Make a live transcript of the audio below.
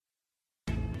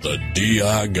The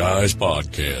DI Guys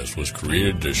podcast was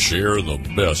created to share the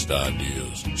best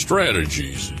ideas,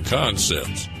 strategies, and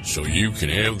concepts so you can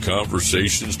have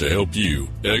conversations to help you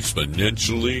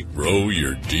exponentially grow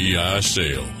your DI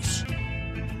sales.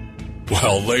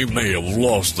 While they may have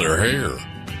lost their hair,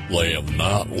 they have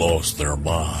not lost their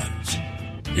minds.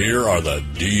 Here are the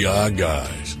DI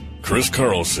Guys, Chris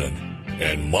Carlson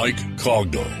and Mike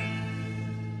Cogdell.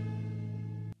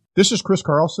 This is Chris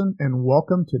Carlson, and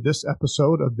welcome to this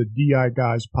episode of the DI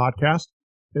Guys podcast.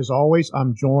 As always,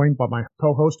 I'm joined by my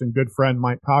co-host and good friend,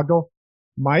 Mike Cogdell.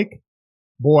 Mike,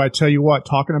 boy, I tell you what,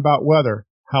 talking about weather,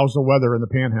 how's the weather in the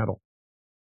Panhandle?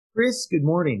 Chris, good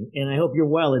morning, and I hope you're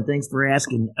well, and thanks for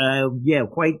asking.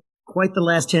 Quite the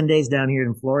last 10 days down here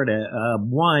in Florida.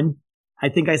 I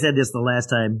think I said this the last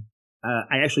time.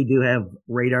 I actually do have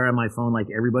radar on my phone like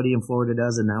everybody in Florida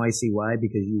does, and now I see why,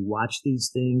 because you watch these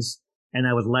things. And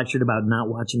I was lectured about not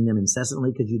watching them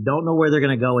incessantly because you don't know where they're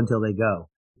going to go until they go.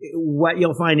 What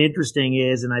you'll find interesting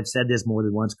is, and I've said this more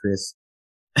than once, Chris,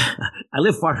 I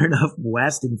live far enough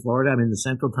west in Florida. I'm in the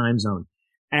central time zone.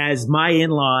 As my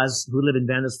in-laws who live in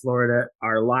Venice, Florida,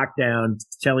 are locked down,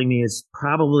 telling me it's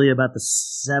probably about the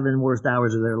 7 worst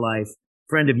hours of their life.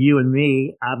 Friend of you and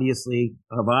me, obviously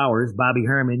of ours, Bobby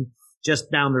Herman, just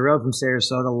down the road from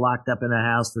Sarasota, locked up in a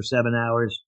house for 7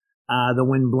 hours. The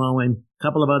wind blowing, a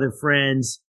couple of other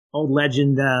friends,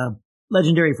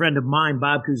 legendary friend of mine,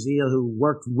 Bob Kuzil, who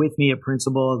worked with me at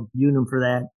Principal, known him for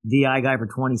that, DI guy for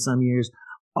 20 some years,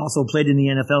 also played in the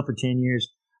NFL for 10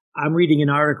 years. I'm reading an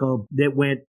article that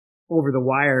went over the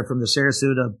wire from the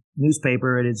Sarasota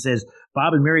newspaper, and it says,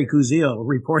 Bob and Mary Kuzil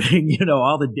reporting,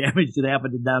 all the damage that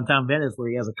happened in downtown Venice where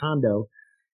he has a condo.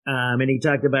 And he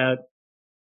talked about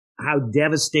how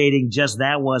devastating just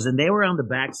that was. And they were on the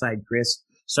backside, Chris.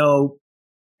 So,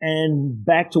 and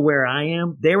back to where I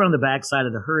am, they were on the backside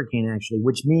of the hurricane, actually,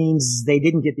 which means they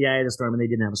didn't get the eye of the storm and they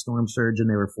didn't have a storm surge, and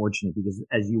they were fortunate because,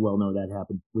 as you well know, that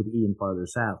happened with Ian farther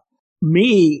south.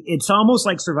 Me, it's almost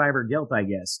like survivor guilt, I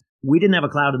guess. We didn't have a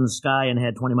cloud in the sky and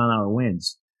had 20-mile-an-hour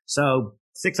winds. So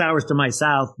 6 hours to my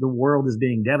south, the world is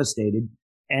being devastated.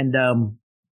 And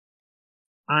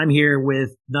I'm here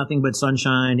with nothing but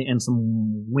sunshine and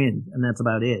some wind, and that's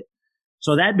about it.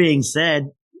 So that being said,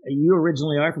 you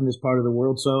originally are from this part of the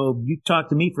world, so you talk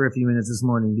to me for a few minutes this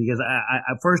morning, because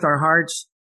I first, our hearts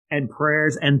and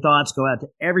prayers and thoughts go out to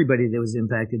everybody that was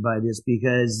impacted by this,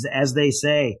 because as they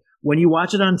say, when you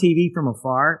watch it on TV from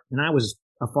afar, and I was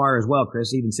afar as well,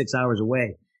 Chris, even 6 hours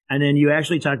away, and then you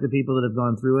actually talk to people that have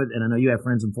gone through it, and I know you have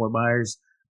friends in Fort Myers,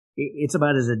 it's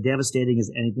about as devastating as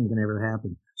anything can ever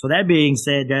happen. So that being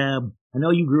said, I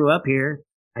know you grew up here,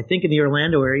 I think in the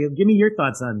Orlando area. Give me your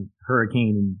thoughts on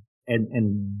hurricane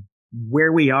and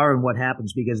where we are and what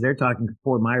happens, because they're talking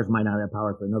Fort Myers might not have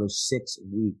power for another 6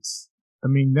 weeks. I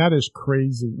mean, that is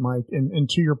crazy, Mike. And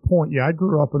to your point, yeah, I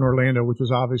grew up in Orlando, which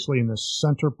is obviously in the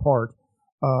center part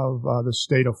of the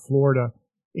state of Florida.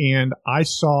 And I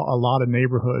saw a lot of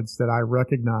neighborhoods that I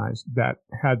recognized that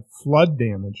had flood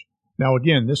damage. Now,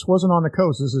 again, this wasn't on the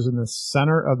coast. This is in the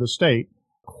center of the state,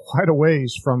 quite a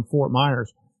ways from Fort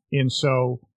Myers. And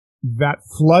so that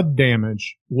flood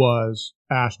damage was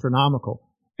astronomical.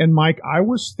 And Mike, I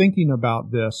was thinking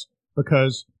about this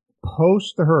because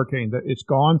post the hurricane, that it's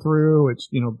gone through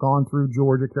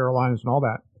Georgia, Carolinas, and all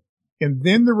that. And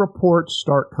then the reports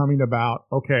start coming about,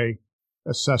 okay,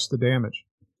 assess the damage.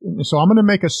 And so I'm going to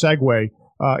make a segue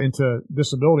into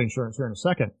disability insurance here in a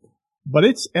second. But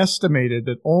it's estimated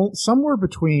that somewhere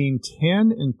between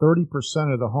 10 and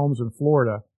 30% of the homes in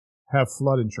Florida have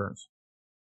flood insurance.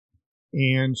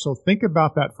 And so think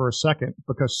about that for a second,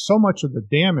 because so much of the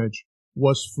damage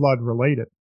was flood related.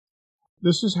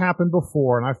 This has happened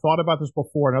before, and I've thought about this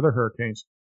before in other hurricanes.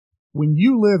 When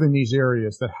you live in these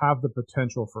areas that have the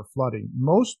potential for flooding,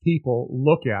 most people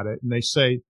look at it and they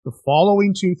say the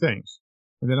following two things,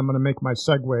 and then I'm going to make my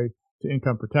segue to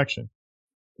income protection.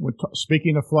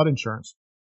 Speaking of flood insurance,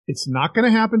 it's not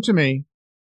going to happen to me,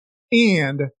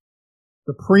 and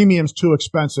the premium's too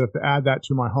expensive to add that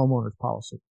to my homeowner's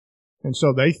policy. And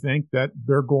so they think that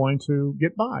they're going to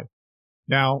get by.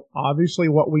 Now, obviously,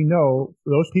 what we know,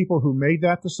 those people who made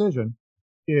that decision,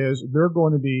 is they're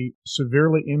going to be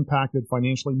severely impacted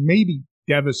financially, maybe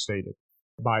devastated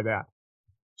by that.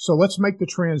 So let's make the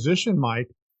transition, Mike,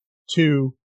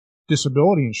 to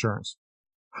disability insurance.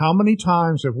 How many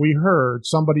times have we heard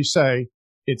somebody say,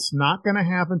 it's not going to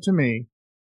happen to me,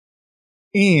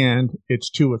 and it's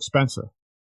too expensive?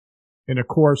 And of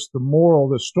course, the moral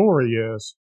of the story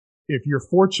is, if you're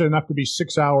fortunate enough to be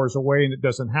 6 hours away and it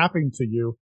doesn't happen to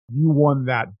you, you won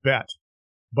that bet.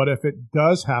 But if it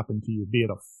does happen to you, be it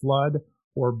a flood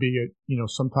or be it,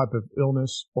 some type of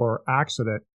illness or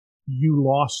accident, you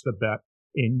lost the bet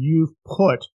and you've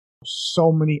put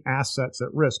so many assets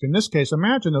at risk. In this case,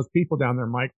 imagine those people down there,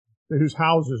 Mike, whose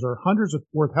houses are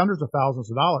worth hundreds of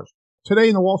thousands of dollars. Today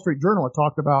in the Wall Street Journal, it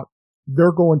talked about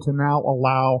they're going to now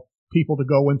allow people to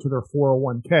go into their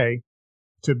 401k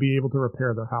to be able to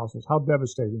repair their houses. How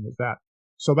devastating is that?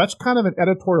 So that's kind of an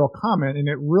editorial comment, and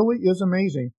it really is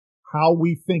amazing how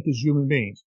we think as human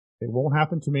beings. It won't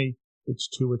happen to me. It's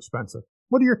too expensive.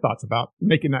 What are your thoughts about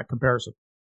making that comparison?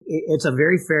 It's a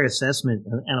very fair assessment.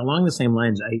 And along the same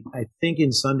lines, I think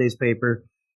in Sunday's paper,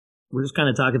 we're just kind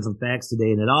of talking some facts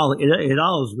today, and it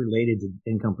all is related to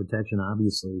income protection,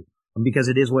 obviously, because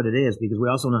it is what it is, because we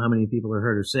also know how many people are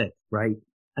hurt or sick, right?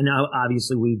 And now,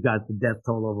 obviously, we've got the death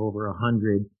toll of over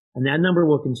 100, and that number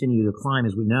will continue to climb,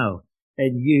 as we know.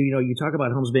 And you talk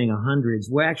about homes being hundreds.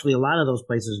 Well, actually, a lot of those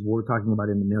places we're talking about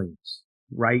in the millions,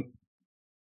 right?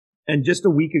 And just a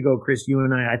week ago, Chris, you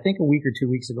and I think a week or 2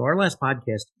 weeks ago, our last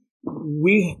podcast,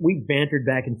 we bantered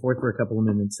back and forth for a couple of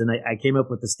minutes, and I came up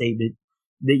with the statement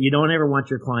that you don't ever want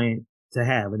your client to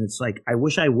have. And it's like, I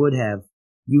wish I would have,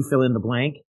 you fill in the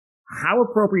blank. How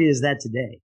appropriate is that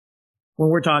today? When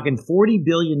we're talking $40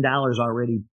 billion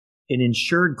already in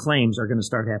insured claims are going to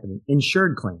start happening.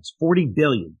 Insured claims, $40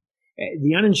 billion.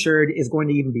 The uninsured is going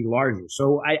to even be larger.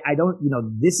 So I don't,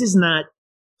 this is not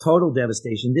total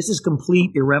devastation. This is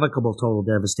complete irrevocable total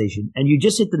devastation. And you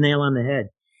just hit the nail on the head.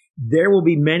 There will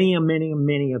be many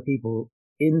people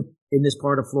in this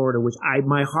part of Florida, which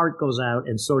my heart goes out,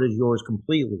 and so does yours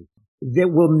completely, that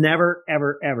will never,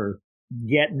 ever, ever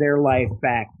get their life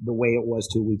back the way it was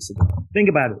 2 weeks ago. Think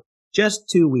about it. Just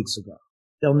 2 weeks ago.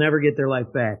 They'll never get their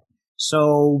life back.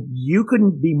 So you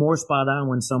couldn't be more spot on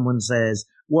when someone says,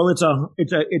 well, it's a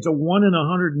 1 in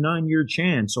 109 year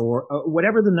chance, or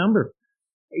whatever the number.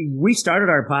 We started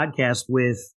our podcast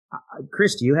with,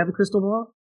 Chris, do you have a crystal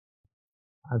ball?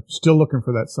 I'm still looking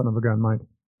for that son of a gun, Mike.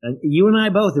 And you and I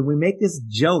both, and we make this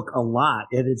joke a lot,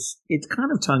 and it's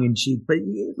kind of tongue in cheek, but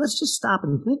let's just stop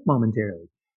and think momentarily.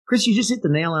 Chris, you just hit the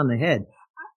nail on the head.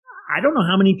 I don't know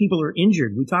how many people are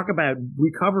injured. We talk about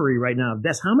recovery right now.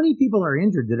 That's how many people are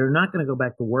injured that are not going to go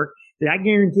back to work. That I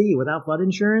guarantee you, without flood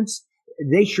insurance,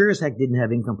 they sure as heck didn't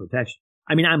have income protection.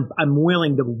 I mean, I'm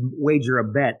willing to wager a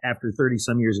bet after 30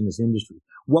 some years in this industry.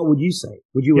 What would you say?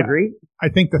 Would you agree? I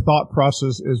think the thought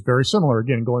process is very similar.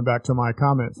 Again, going back to my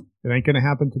comments, it ain't going to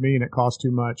happen to me, and it costs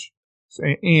too much.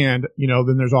 And,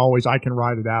 then there's always, I can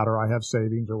ride it out, or I have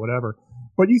savings, or whatever.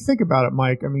 But you think about it,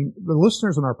 Mike. I mean, the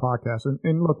listeners on our podcast,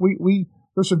 and look,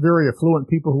 there's some very affluent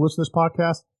people who listen to this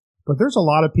podcast, but there's a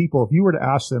lot of people, if you were to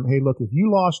ask them, hey, look, if you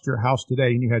lost your house today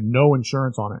and you had no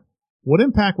insurance on it, what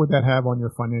impact would that have on your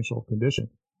financial condition?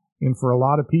 And for a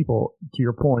lot of people, to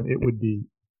your point, it would be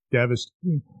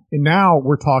devastating. And now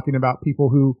we're talking about people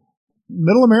who,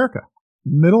 middle America.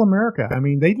 I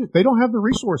mean, they don't have the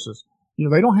resources.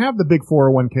 They don't have the big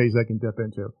 401ks they can dip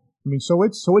into. I mean, so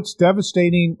it's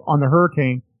devastating on the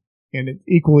hurricane, and it's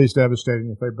equally as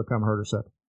devastating if they become hurt or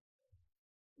sick.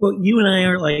 Well, you and I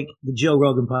aren't like the Joe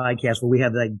Rogan podcast where we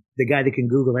have the guy that can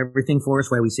Google everything for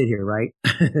us while we sit here, right?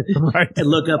 Right. And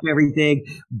look up everything.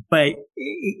 But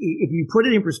if you put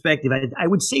it in perspective, I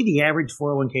would say the average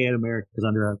 401k in America is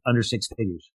under six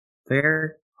figures.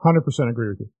 Fair? 100% agree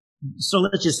with you. So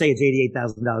let's just say it's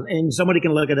 $88,000. And somebody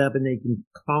can look it up and they can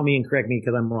call me and correct me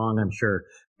because I'm wrong, I'm sure.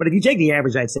 But if you take the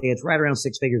average, I'd say it's right around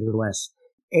six figures or less.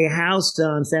 A house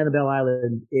on Sanibel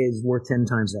Island is worth 10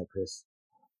 times that, Chris.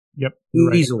 Yep.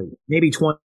 Easily. Right. Maybe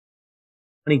 20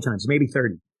 times, maybe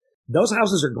 30. Those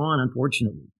houses are gone,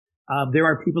 unfortunately. There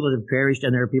are people that have perished,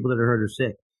 and there are people that are hurt or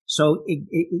sick. So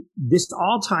this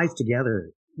all ties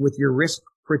together with your risk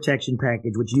protection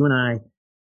package, which you and I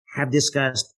have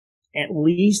discussed at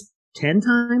least 10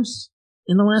 times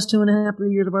in the last 2.5,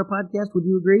 3 years of our podcast. Would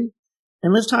you agree?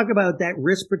 And let's talk about that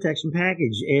risk protection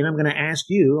package. And I'm going to ask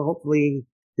you, hopefully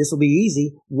this will be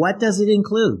easy. What does it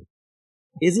include?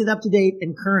 Is it up to date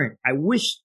and current? I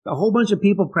wish a whole bunch of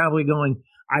people probably going,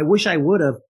 I wish I would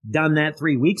have done that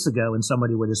 3 weeks ago, and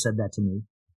somebody would have said that to me.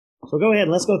 So go ahead.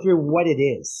 Let's go through what it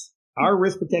is. Our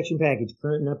risk protection package,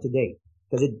 current and up to date,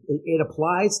 because it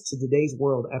applies to today's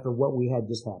world after what we had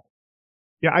just happened.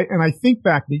 Yeah. I think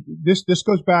back, this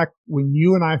goes back when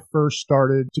you and I first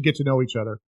started to get to know each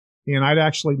other, and I'd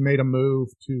actually made a move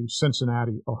to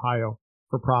Cincinnati, Ohio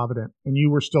for Provident, and you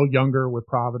were still younger with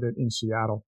Provident in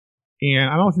Seattle.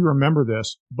 And I don't know if you remember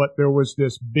this, but there was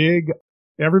this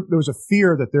there was a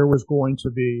fear that there was going to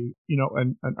be,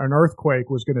 an earthquake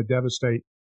was going to devastate,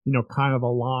 kind of a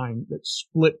line that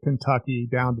split Kentucky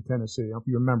down to Tennessee. I don't know if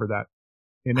you remember that.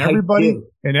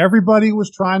 And everybody was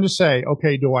trying to say,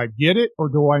 okay, do I get it or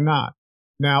do I not?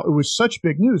 Now, it was such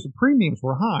big news. The premiums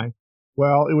were high,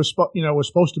 Well, it was, it was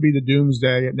supposed to be the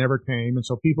doomsday. It never came. And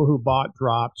so people who bought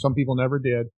dropped. Some people never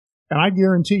did. And I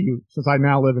guarantee you, since I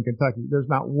now live in Kentucky, there's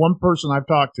not one person I've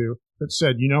talked to that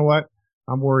said, you know what?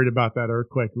 I'm worried about that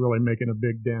earthquake really making a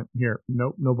big dent here.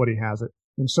 Nope, nobody has it.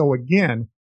 And so again,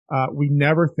 we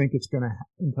never think it's going to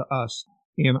happen to us.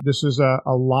 And this is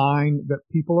a line that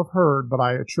people have heard, but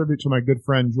I attribute to my good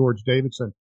friend George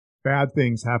Davidson. Bad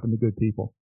things happen to good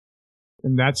people.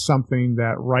 And that's something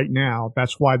that right now,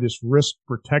 that's why this risk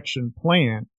protection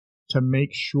plan, to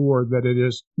make sure that it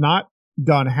is not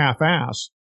done half-ass,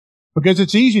 because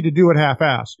it's easy to do it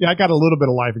half-ass. Yeah, I got a little bit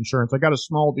of life insurance. I got a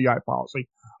small DI policy.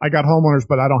 I got homeowners,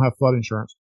 but I don't have flood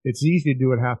insurance. It's easy to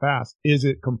do it half-ass. Is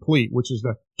it complete, which is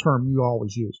the term you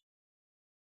always use.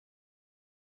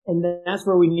 And that's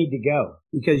where we need to go,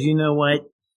 because you know what?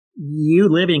 You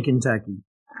live in Kentucky.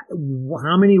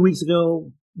 How many weeks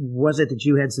ago was it that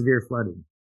you had severe flooding?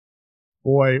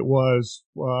 Boy, it was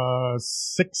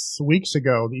 6 weeks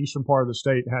ago. The eastern part of the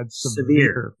state had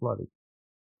severe flooding.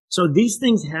 So these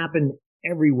things happen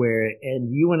everywhere,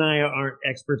 and you and I aren't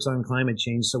experts on climate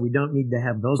change, so we don't need to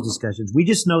have those discussions. We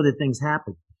just know that things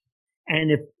happen.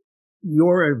 And if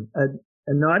you're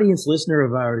an audience listener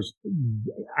of ours,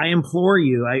 I implore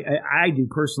you, I do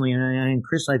personally, and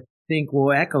Chris, I think,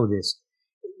 will echo this.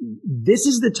 This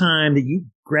is the time that you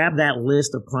grab that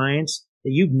list of clients that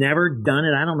you've never done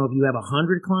it. I don't know if you have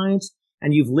 100 clients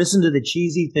and you've listened to the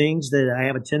cheesy things that I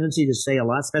have a tendency to say a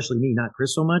lot, especially me, not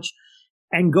Chris so much,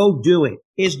 and go do it.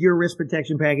 Is your risk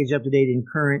protection package up to date and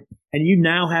current? And you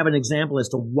now have an example as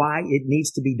to why it needs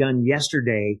to be done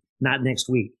yesterday, not next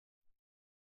week.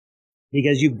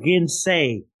 Because you can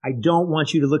say, I don't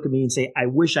want you to look at me and say, I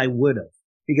wish I would have.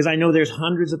 Because I know there's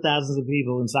hundreds of thousands of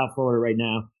people in South Florida right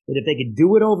now that if they could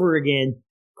do it over again,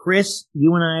 Chris,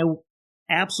 you and I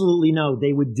absolutely know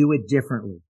they would do it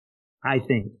differently, I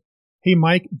think. Hey,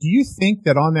 Mike, do you think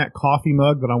that on that coffee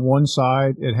mug that on one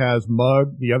side it has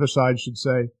mug, the other side should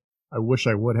say, I wish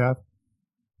I would have?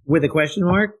 With a question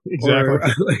mark? Exactly.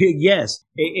 Yes.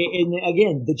 And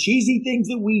again, the cheesy things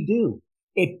that we do,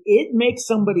 if it makes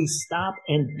somebody stop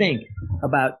and think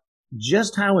about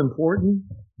just how important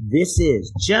this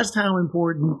is, just how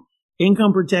important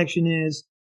income protection is,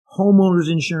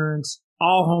 homeowners insurance,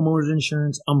 all homeowners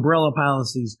insurance, umbrella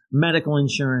policies, medical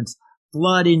insurance,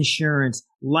 flood insurance,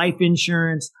 life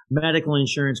insurance, medical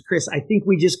insurance. Chris, I think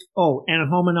we just, and a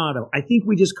home and auto. I think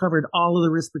we just covered all of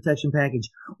the risk protection package.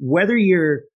 Whether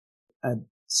you're a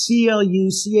CLU,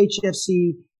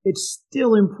 CHFC, it's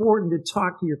still important to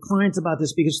talk to your clients about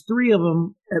this because three of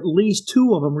them, at least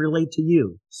two of them relate to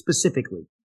you specifically.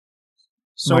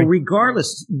 So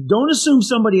regardless, don't assume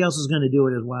somebody else is going to do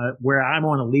it as well, where I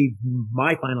want to leave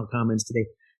my final comments today.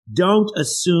 Don't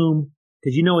assume,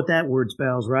 because you know what that word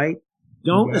spells, right?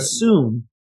 Don't assume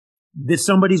that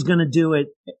somebody's going to do it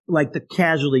like the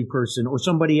casualty person or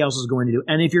somebody else is going to do it.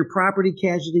 And if you're property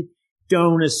casualty,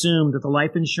 don't assume that the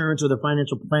life insurance or the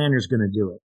financial planner is going to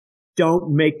do it.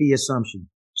 Don't make the assumption.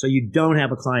 So you don't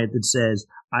have a client that says,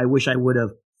 I wish I would have,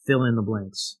 fill in the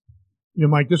blanks. You know,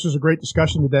 Mike, this is a great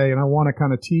discussion today, and I want to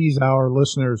kind of tease our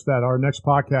listeners that our next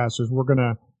podcast is you're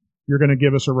going to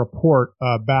give us a report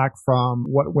back from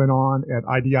what went on at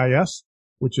IDIS,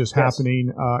 which is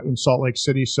happening in Salt Lake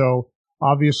City. So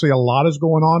obviously a lot is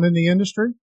going on in the industry,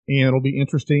 and it'll be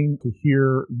interesting to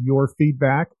hear your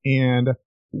feedback. And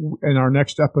in our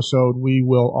next episode, we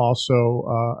will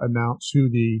also announce who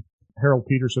the Harold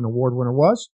Peterson Award winner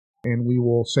was, and we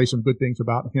will say some good things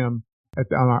about him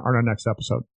on our next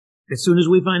episode. As soon as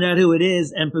we find out who it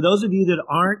is. And for those of you that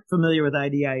aren't familiar with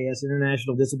IDIS,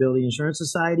 International Disability Insurance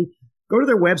Society, go to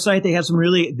their website. They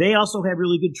also have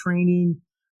really good training,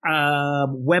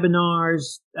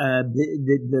 webinars.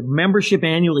 The membership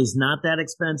annually is not that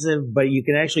expensive, but you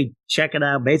can actually check it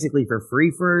out basically for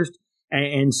free first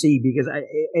and see, because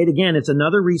again, it's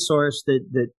another resource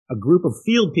that a group of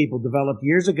field people developed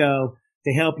years ago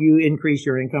to help you increase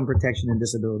your income protection and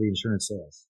disability insurance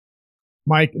sales.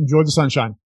 Mike, enjoy the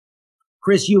sunshine.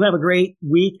 Chris, you have a great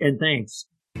week, and thanks.